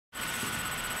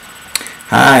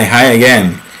Hi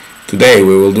again. Today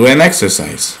we will do an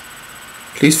exercise.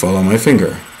 Please follow my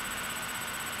finger.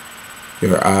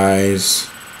 Your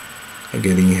eyes are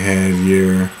getting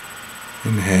heavier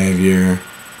and heavier,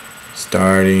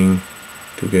 starting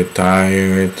to get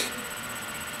tired.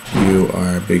 You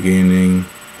are beginning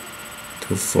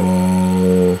to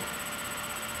fall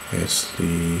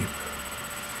asleep.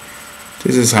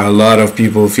 This is how a lot of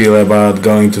people feel about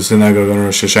going to synagogue on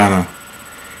Rosh Hashanah.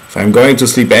 If I'm going to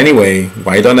sleep anyway,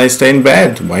 why don't I stay in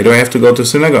bed? Why do I have to go to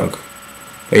synagogue?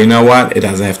 But you know what? It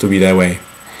doesn't have to be that way.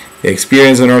 The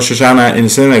experience in Rosh Hashanah in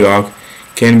synagogue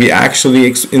can be actually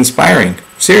inspiring.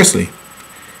 Seriously.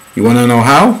 You want to know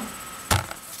how?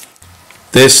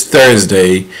 This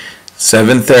Thursday,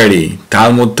 7:30,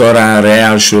 Talmud Torah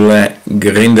Real Schule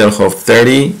Grindelhof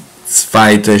 30,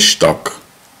 zweite Stock.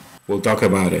 We'll talk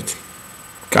about it.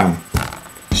 Come.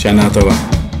 Shana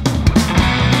Tova.